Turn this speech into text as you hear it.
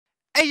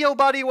Hey yo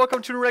buddy,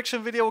 welcome to the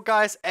reaction video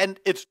guys, and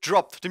it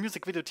dropped. The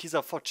music video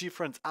teaser for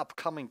Gfriend's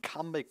upcoming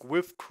comeback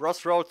with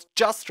Crossroads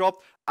just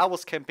dropped. I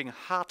was camping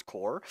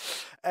hardcore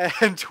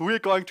and we're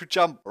going to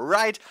jump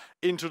right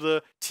into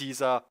the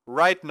teaser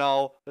right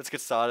now. Let's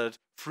get started.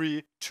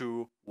 3,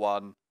 2,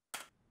 1.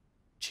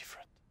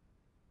 Gfriend.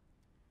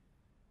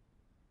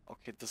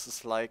 Okay, this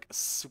is like a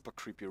super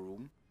creepy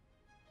room.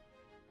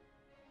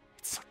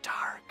 It's so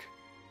dark.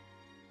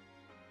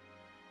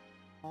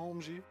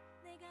 OMG.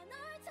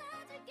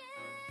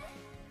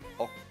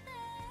 Oh.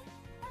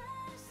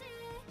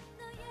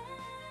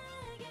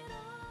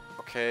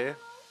 Okay.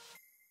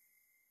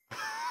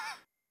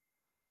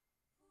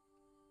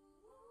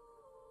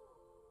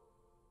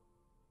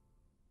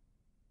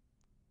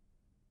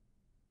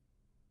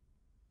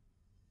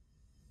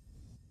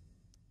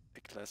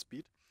 A class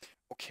beat.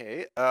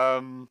 Okay.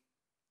 We're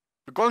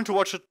going to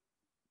watch it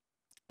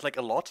like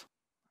a lot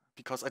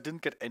because I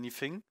didn't get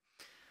anything.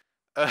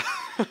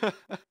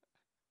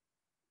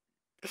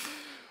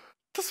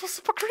 This was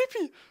super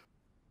creepy.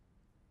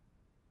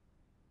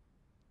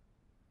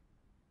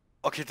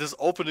 Okay, this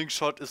opening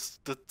shot is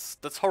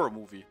that's horror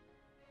movie.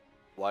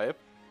 Why?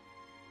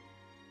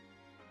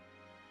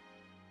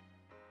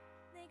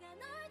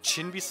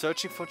 Chinbi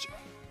searching for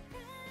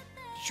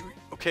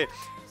okay.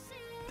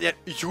 Yeah,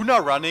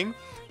 Yuna running.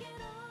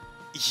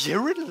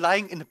 Yirin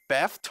lying in a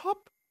bathtub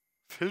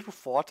filled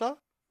with water.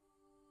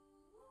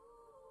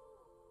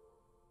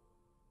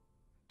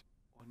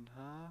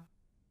 Unna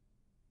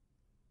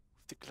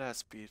with the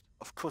glass bead.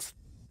 Of course,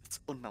 it's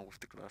Unna with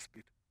the glass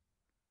bead.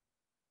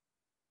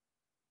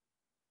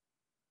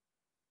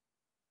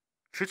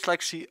 Feels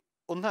like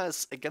Unna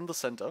is again the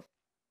center.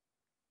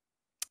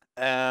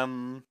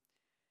 The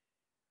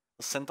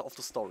center of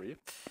the story.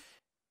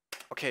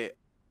 Okay.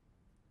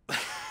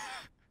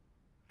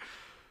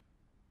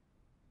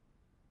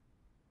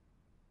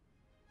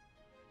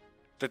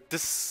 That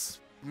this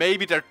may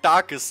be their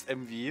darkest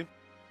MV.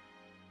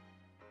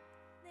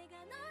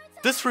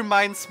 This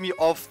reminds me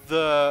of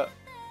the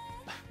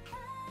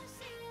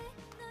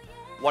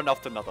one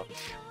after another.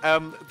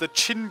 The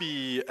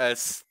Chinbi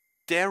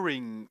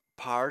staring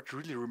part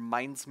really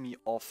reminds me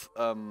of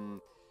Time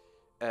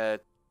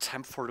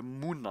for the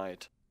Moon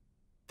Knight.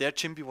 There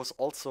Chinbi was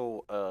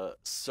also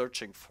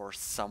searching for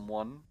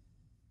someone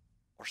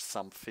or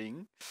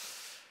something.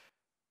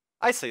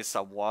 I say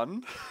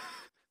someone.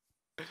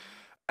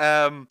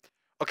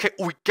 Okay,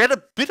 we get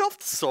a bit of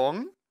the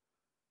song.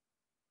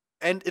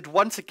 And it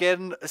once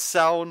again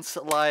sounds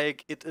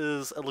like it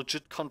is a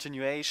legit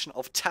continuation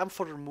of Time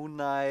for the Moon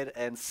Knight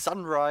and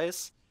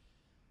Sunrise.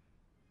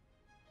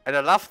 And I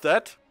love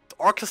that. The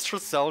orchestral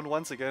sound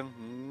once again.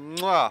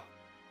 Mwah!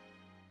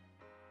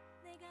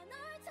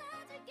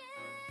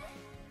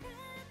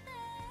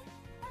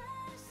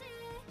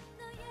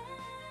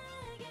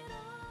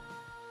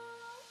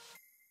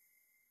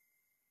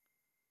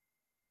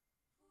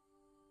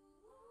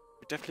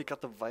 We definitely got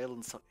the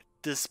violin sound.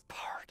 This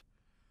part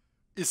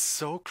is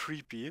so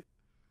creepy.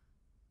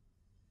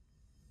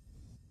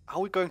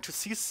 Are we going to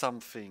see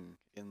something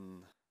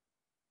in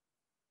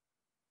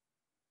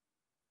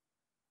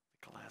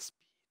the glass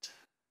bead?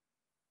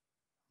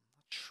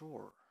 I'm not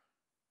sure.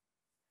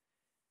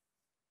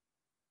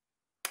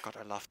 God,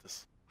 I love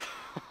this.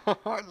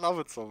 I love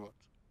it so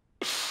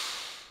much.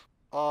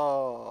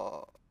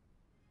 Oh.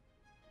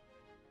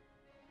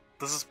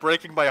 This is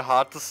breaking my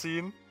heart, the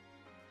scene.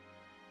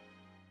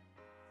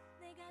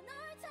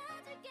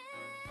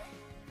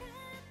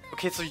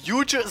 Okay, so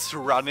Yuja is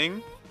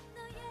running.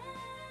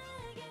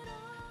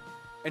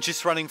 And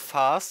she's running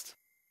fast.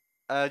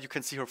 You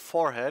can see her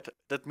forehead.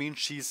 That means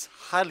she's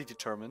highly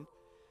determined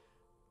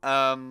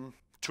to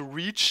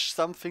reach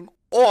something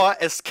or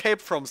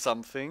escape from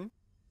something.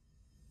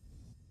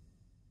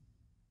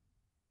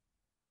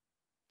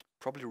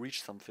 Probably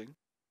reach something.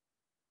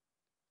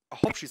 I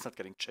hope she's not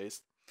getting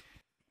chased.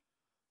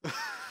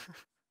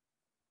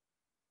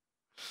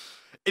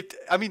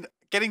 I mean,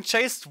 getting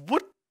chased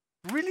would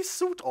really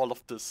suit all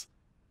of this.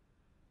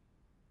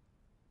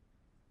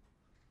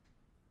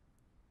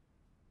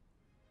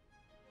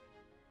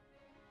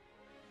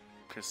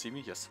 Can you see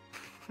me? Yes.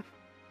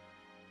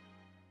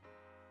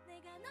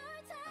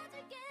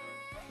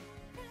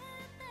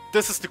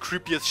 This is the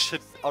creepiest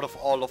shit out of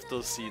all of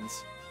those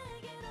scenes.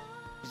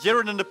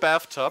 Yirin in the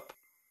bathtub.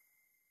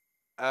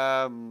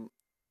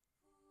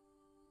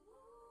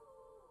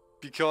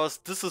 Because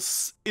this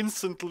is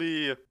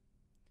instantly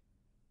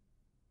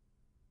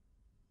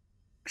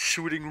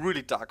shooting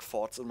really dark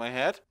thoughts in my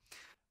head.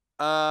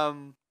 Let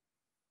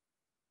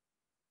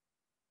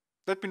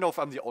me know if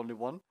I'm the only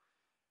one.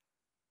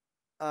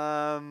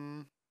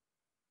 And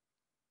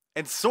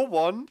so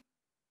on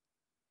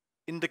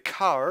in the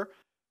car,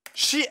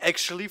 she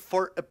actually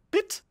for a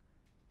bit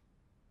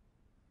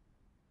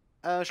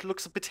she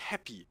looks a bit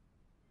happy.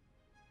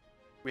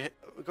 We're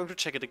going to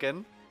check it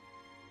again.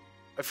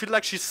 I feel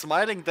like she's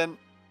smiling then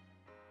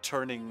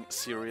turning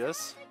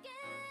serious.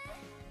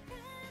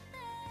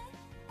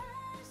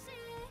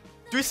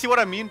 Do you see what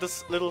I mean?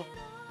 This little...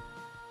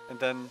 And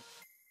then...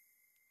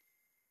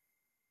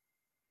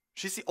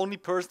 She's the only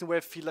person where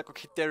I feel like,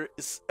 okay, there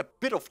is a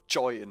bit of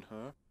joy in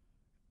her.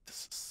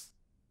 This is...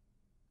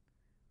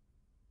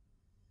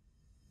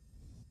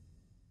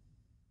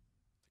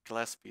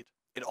 glass bead.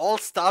 It all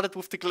started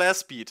with the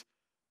glass bead.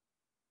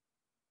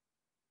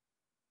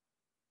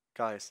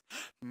 Guys,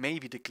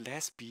 maybe the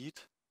glass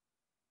bead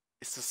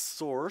is the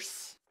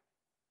source.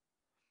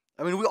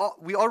 I mean,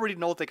 we already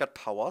know they got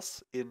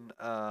powers in,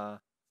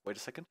 wait a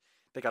second.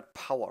 They got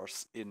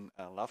powers in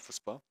Love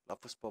Whisper. Love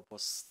Whisper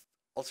was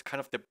also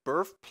kind of their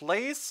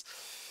birthplace.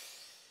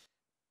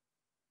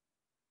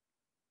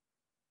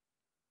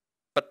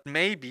 But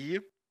maybe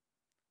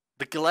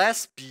the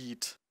glass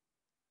bead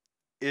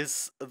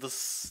is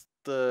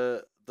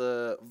the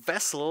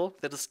vessel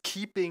that is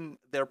keeping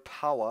their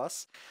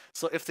powers.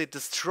 So if they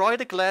destroy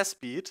the glass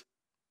bead,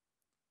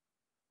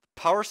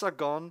 powers are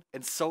gone,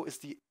 and so is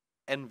the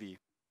envy.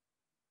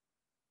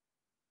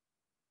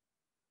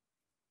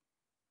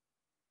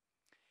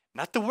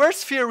 Not the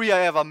worst theory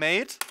I ever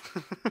made.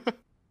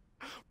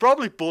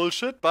 Probably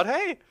bullshit, but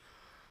hey.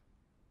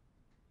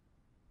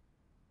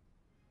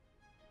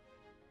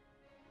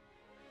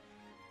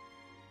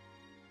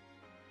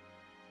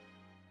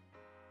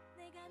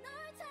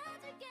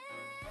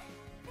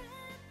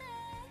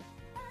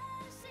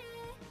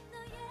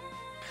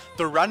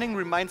 The running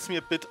reminds me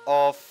a bit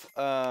of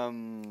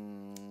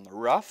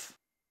Rough,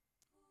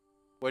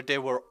 where they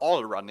were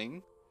all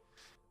running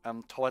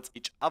towards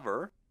each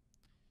other.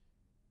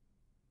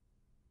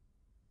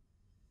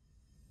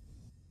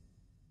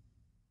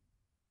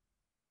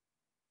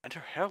 And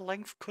her hair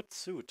length could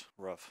suit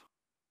Rough.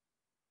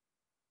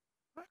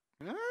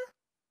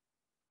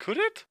 Could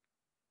it?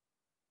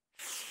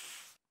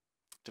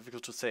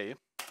 Difficult to say.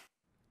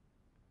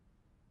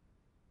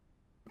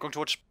 I'm going to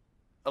watch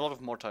a lot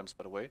of more times,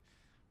 by the way.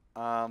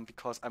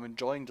 Because I'm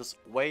enjoying this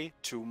way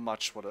too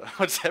much,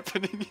 what's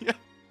happening here.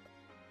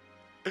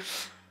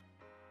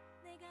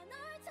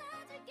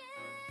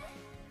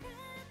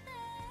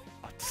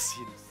 Oh, the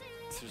scene.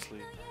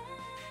 Seriously.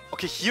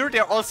 Okay, here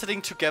they're all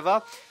sitting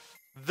together.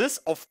 This,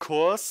 of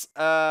course,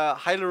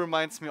 highly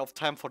reminds me of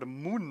Time for the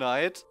Moon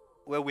Night,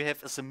 where we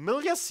have a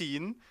similar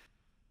scene.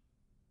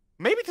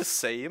 Maybe the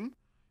same.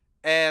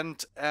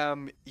 And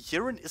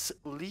Yiren is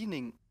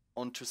leaning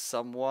onto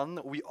someone.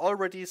 We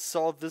already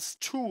saw this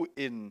too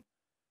in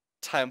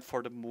Time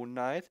for the Moon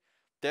Night.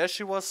 There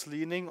she was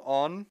leaning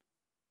on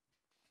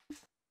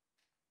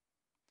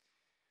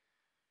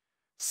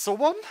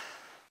someone,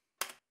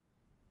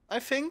 I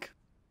think.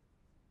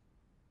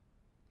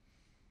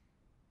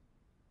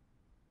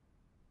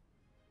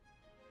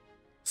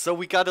 So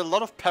we got a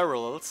lot of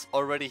parallels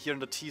already here in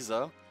the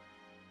teaser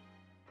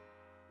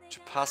to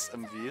past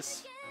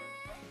MVs.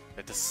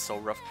 That is so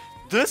rough.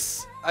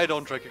 This I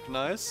don't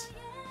recognize.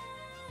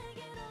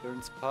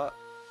 Yiren's part.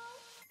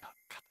 Oh,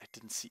 God, I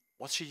didn't see.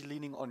 Was she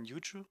leaning on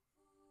Yuju?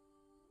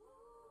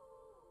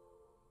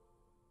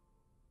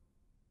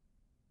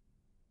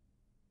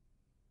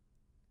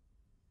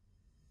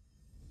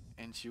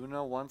 And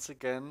Yuna once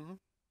again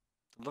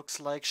looks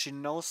like she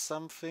knows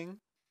something.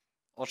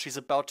 Or she's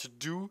about to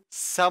do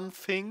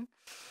something.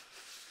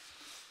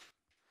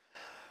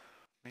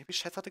 Maybe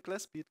shatter the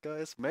glass bead,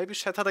 guys. Maybe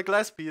shatter the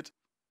glass bead.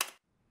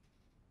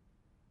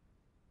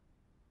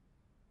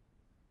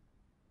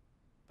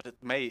 But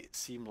it may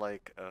seem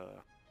like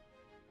a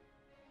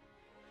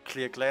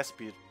clear glass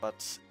bead,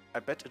 but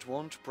I bet it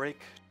won't break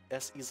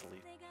as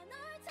easily.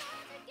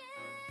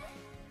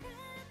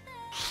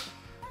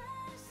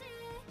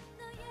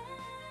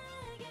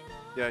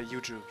 Yeah,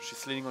 Yuju.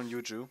 She's leaning on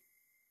Yuju.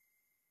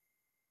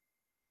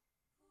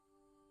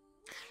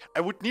 I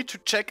would need to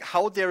check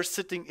how they're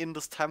sitting in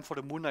this Time for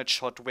the Moon Night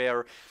shot,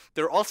 where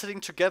they're all sitting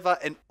together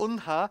and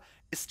Unha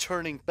is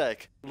turning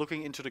back,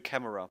 looking into the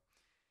camera.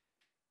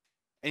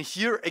 And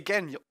here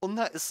again,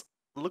 Unha is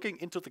looking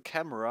into the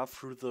camera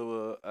through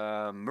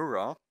the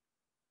mirror.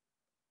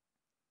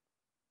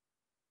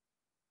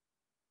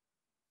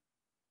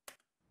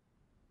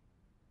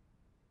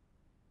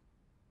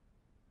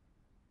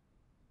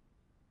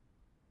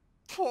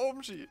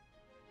 OMG.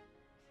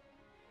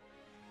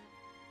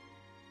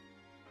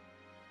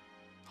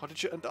 How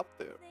did you end up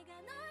there?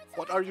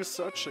 What are you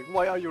searching?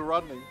 Why are you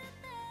running?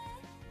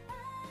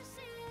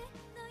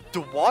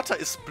 The water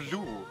is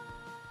blue.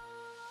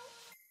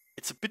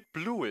 It's a bit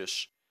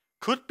bluish.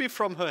 Could be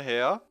from her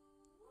hair.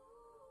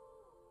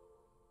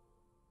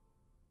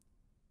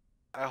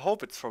 I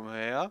hope it's from her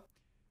hair.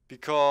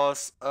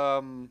 Because,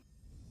 the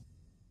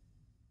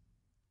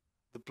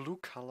blue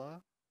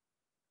color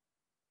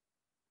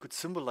could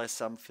symbolize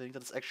something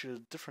that is actually a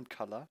different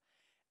color.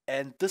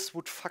 And this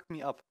would fuck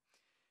me up.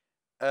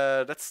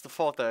 That's the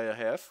thought that I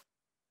have.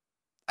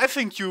 I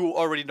think you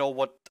already know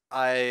what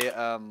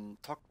I'm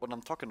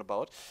talking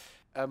about.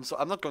 So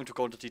I'm not going to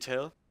go into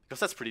detail, because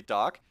that's pretty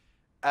dark.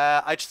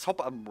 I just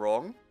hope I'm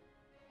wrong.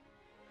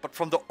 But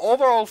from the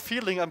overall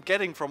feeling I'm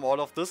getting from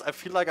all of this, I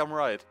feel like I'm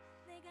right.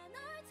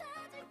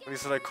 At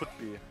least that I could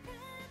be.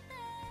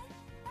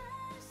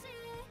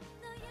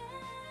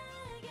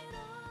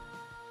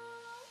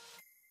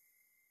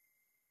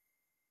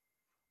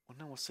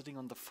 Una was sitting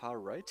on the far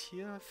right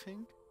here, I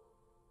think.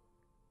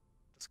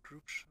 this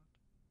group shot?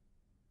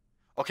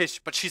 Okay,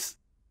 but she's...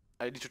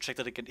 I need to check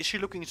that again. Is she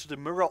looking into the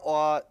mirror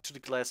or to the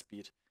glass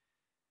bead?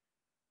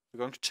 We're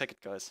going to check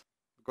it, guys.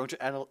 We're going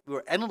to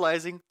we're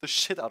analyzing the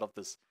shit out of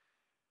this.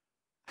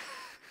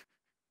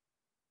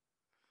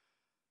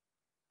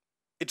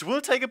 It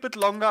will take a bit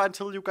longer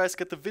until you guys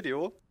get the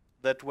video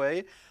that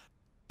way,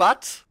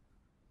 but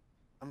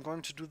I'm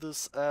going to do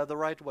this the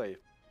right way.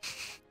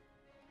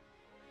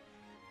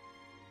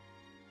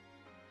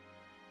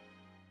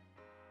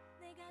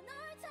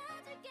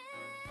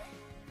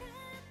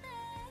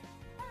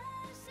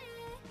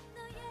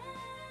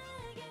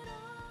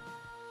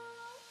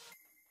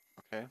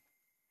 Okay.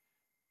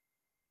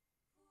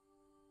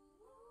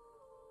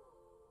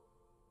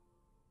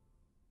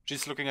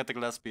 She's looking at the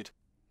glass bead.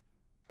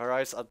 Her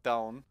eyes are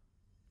down.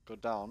 Go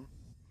down.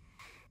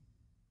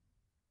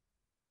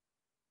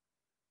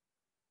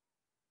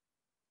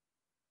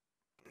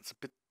 It's a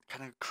bit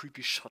kind of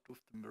creepy shot with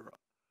the mirror.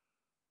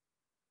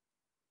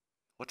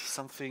 What if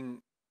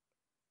something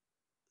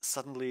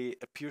suddenly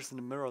appears in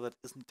the mirror that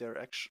isn't there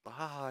actually?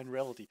 In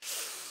reality.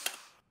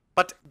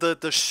 But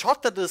the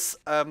shot that is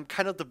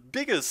kind of the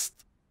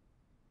biggest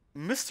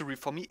mystery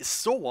for me is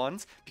so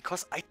ones,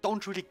 because I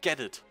don't really get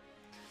it.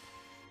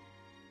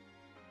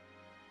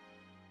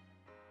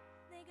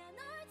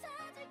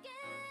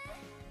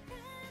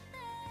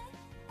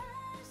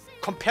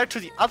 Compared to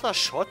the other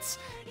shots,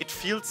 it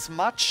feels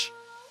much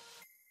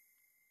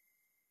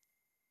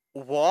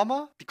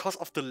warmer because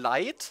of the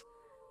light,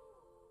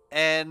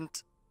 and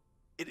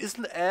it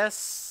isn't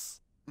as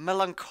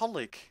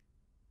melancholic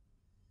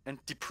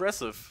and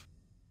depressive.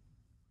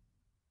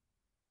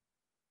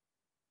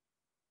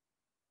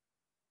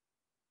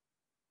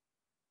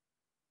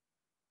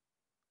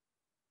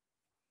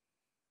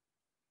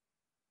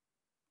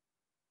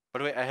 By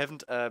the way, I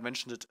haven't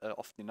mentioned it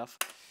often enough.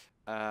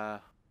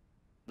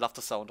 Love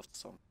the sound of the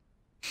song.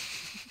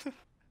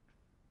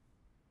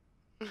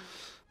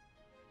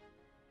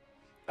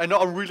 I know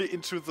I'm really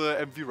into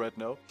the MV right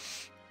now.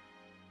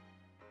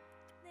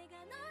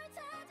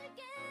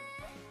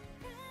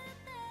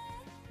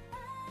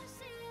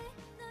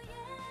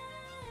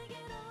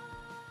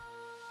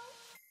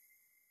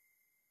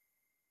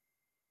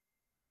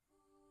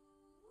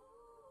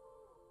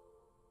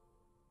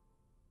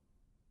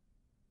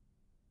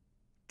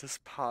 This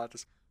part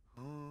is...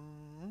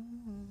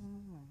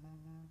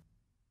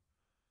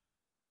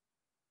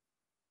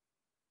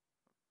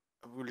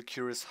 I'm really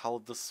curious how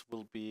this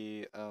will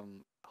be,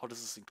 how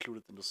this is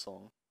included in the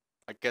song.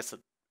 I guess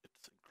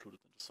it's included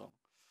in the song.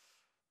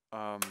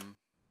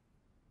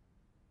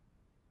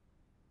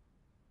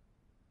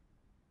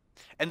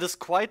 And this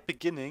quiet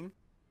beginning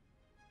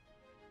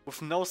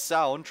with no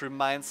sound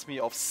reminds me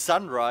of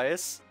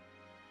Sunrise,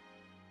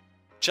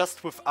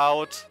 just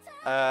without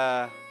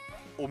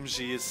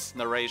Umji's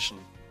narration.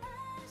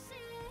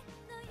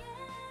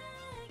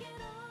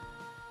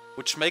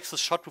 Which makes the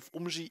shot with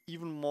Umji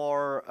even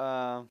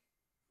more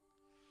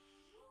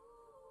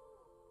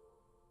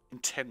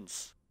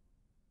intense.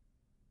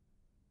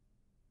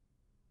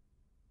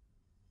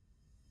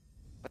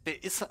 But there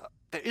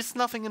is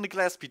nothing in the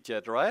glass bead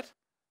yet, right?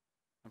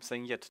 I'm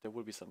saying yet, there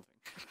will be something.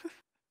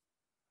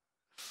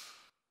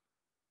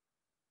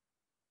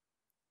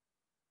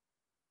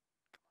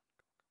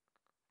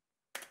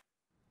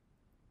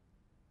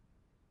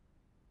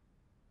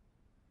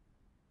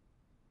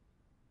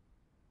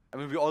 I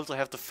mean, we also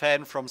have the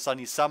fan from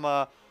Sunny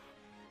Summer.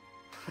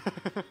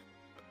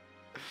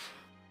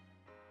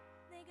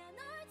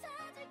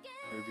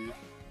 Maybe.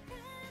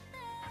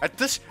 And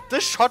this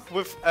shot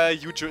with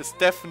Yuju is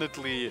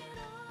definitely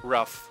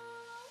rough.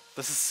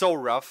 This is so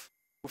rough.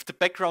 With the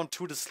background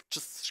too, this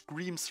just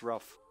screams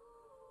rough.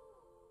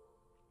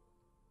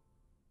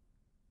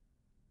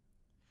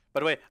 By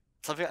the way,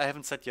 something I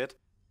haven't said yet.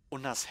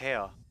 Unna's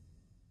hair.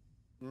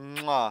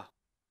 Mwah.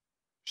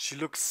 She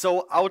looks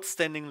so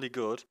outstandingly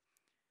good.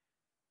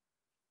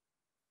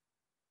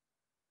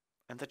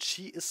 And that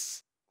she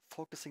is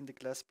focusing the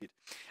glass bead.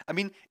 I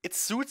mean, it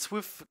suits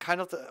with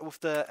kind of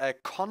the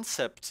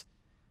concept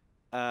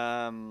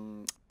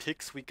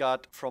pics we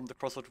got from the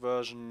Crossroads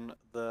version,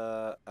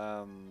 the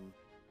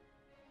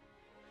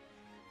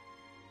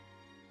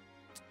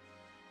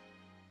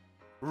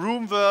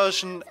room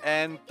version,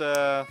 and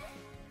the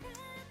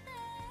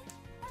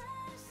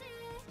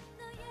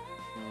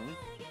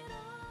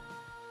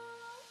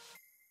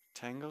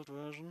Tangled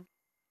version.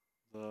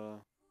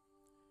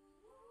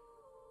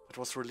 It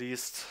was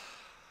released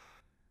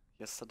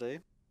yesterday.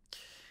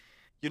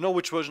 You know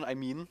which version I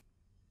mean.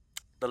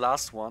 The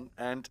last one.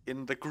 And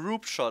in the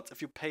group shots,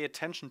 if you pay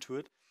attention to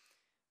it,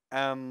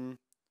 Unna's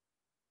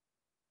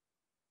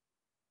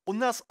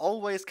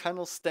always kind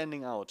of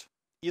standing out.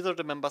 Either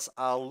the members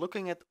are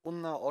looking at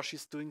Unna or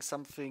she's doing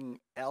something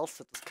else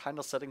that is kind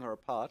of setting her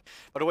apart.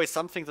 By the way,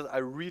 something that I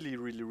really,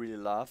 really, really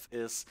love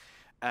is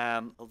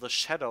the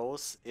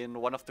shadows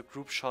in one of the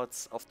group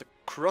shots of the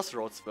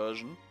Crossroads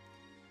version.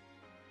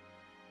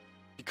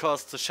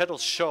 Because the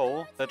shadows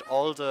show that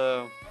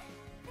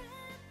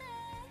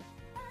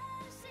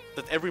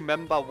that every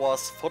member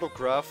was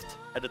photographed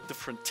at a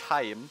different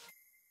time.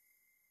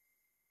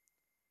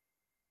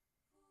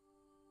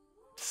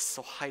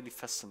 so highly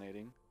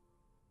fascinating.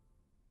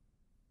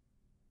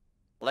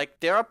 Like,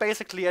 they are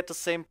basically at the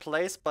same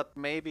place, but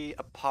maybe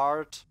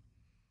apart.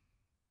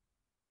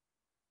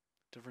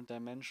 Different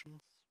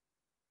dimensions.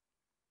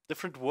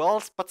 Different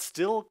worlds, but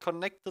still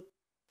connected.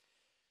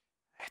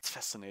 It's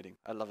fascinating.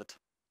 I love it.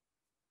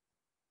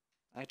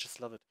 I just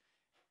love it.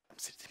 Am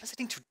I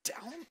sitting too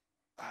down?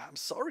 I'm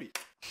sorry.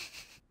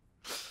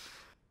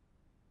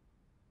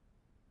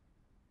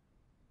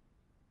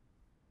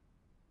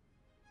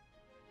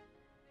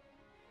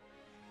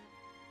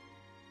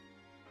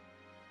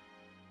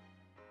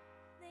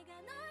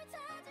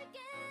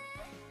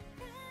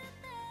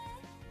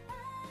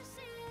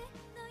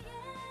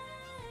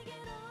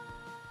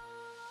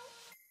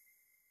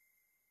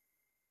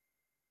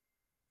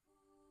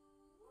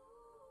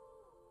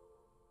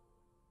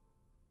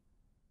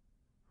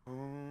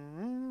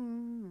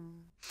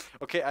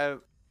 Okay,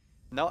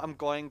 now I'm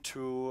going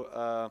to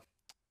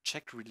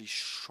check really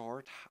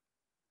short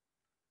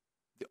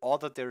the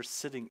order they're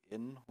sitting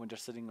in when they're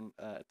sitting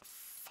at the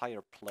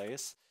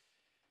fireplace.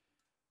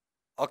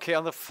 Okay,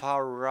 on the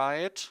far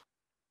right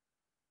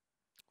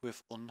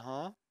with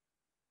Unha,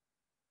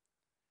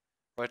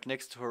 right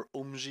next to her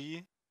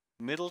Umji,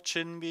 middle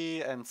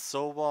Chinbi and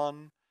so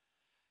on,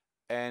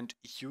 and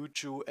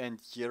Yuju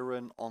and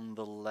Yiren on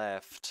the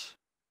left.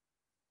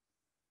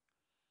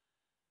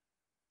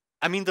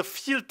 I mean, the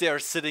field they're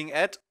sitting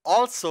at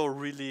also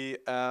really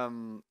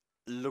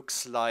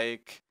looks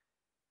like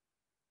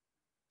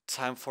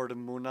Time for the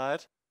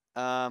Moonlight.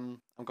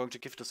 I'm going to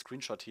give the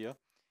screenshot here.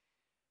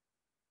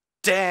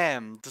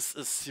 Damn, this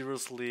is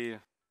seriously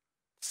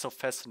so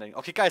fascinating.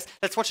 Okay, guys,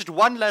 let's watch it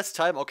one last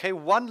time, okay?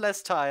 One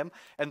last time,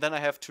 and then I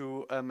have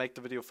to make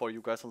the video for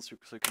you guys so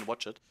you can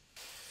watch it.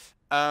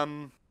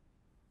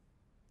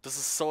 This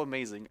is so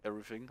amazing,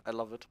 everything. I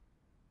love it.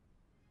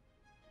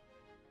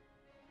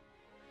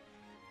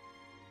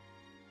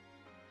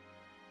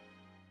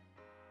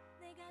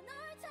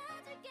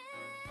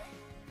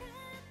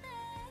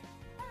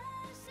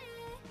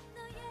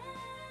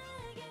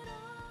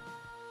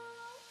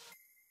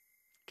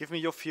 Give me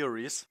your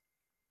theories.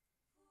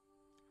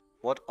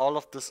 What all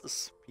of this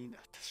is mean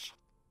at this shot.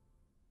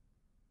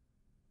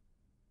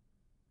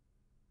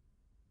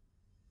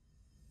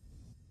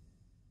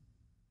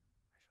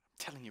 I'm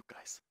telling you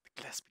guys,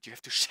 the glass bead, you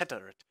have to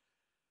shatter it.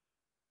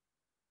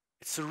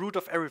 It's the root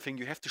of everything.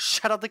 You have to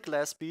shatter the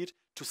glass bead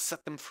to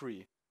set them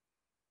free.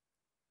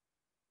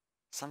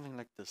 Something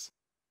like this.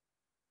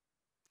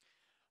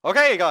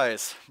 Okay,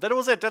 guys, that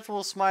was it. That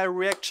was my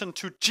reaction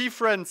to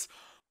Gfriend's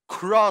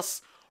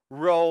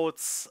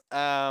Crossroads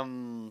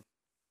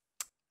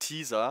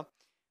teaser.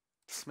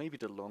 This may be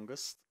the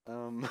longest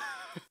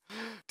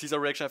teaser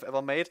reaction I've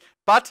ever made,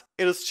 but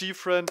it is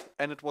Gfriend,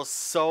 and it was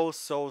so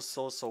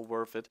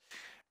worth it.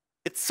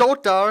 It's so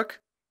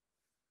dark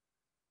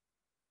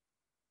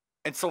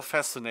and so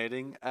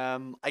fascinating.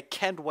 I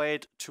can't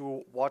wait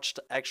to watch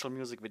the actual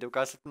music video.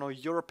 Guys, let me know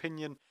your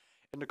opinion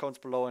in the comments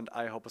below, and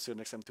I hope to see you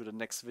next time to the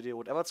next video,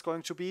 whatever it's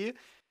going to be.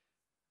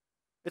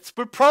 It's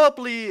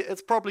probably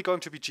going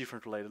to be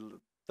Gfriend related.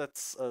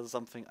 That's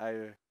something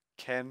I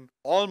can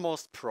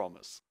almost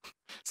promise.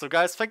 So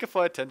guys, thank you for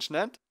your attention,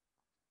 and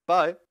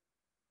bye.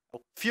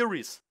 Oh,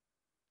 Furies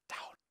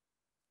down.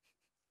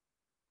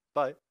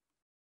 Bye.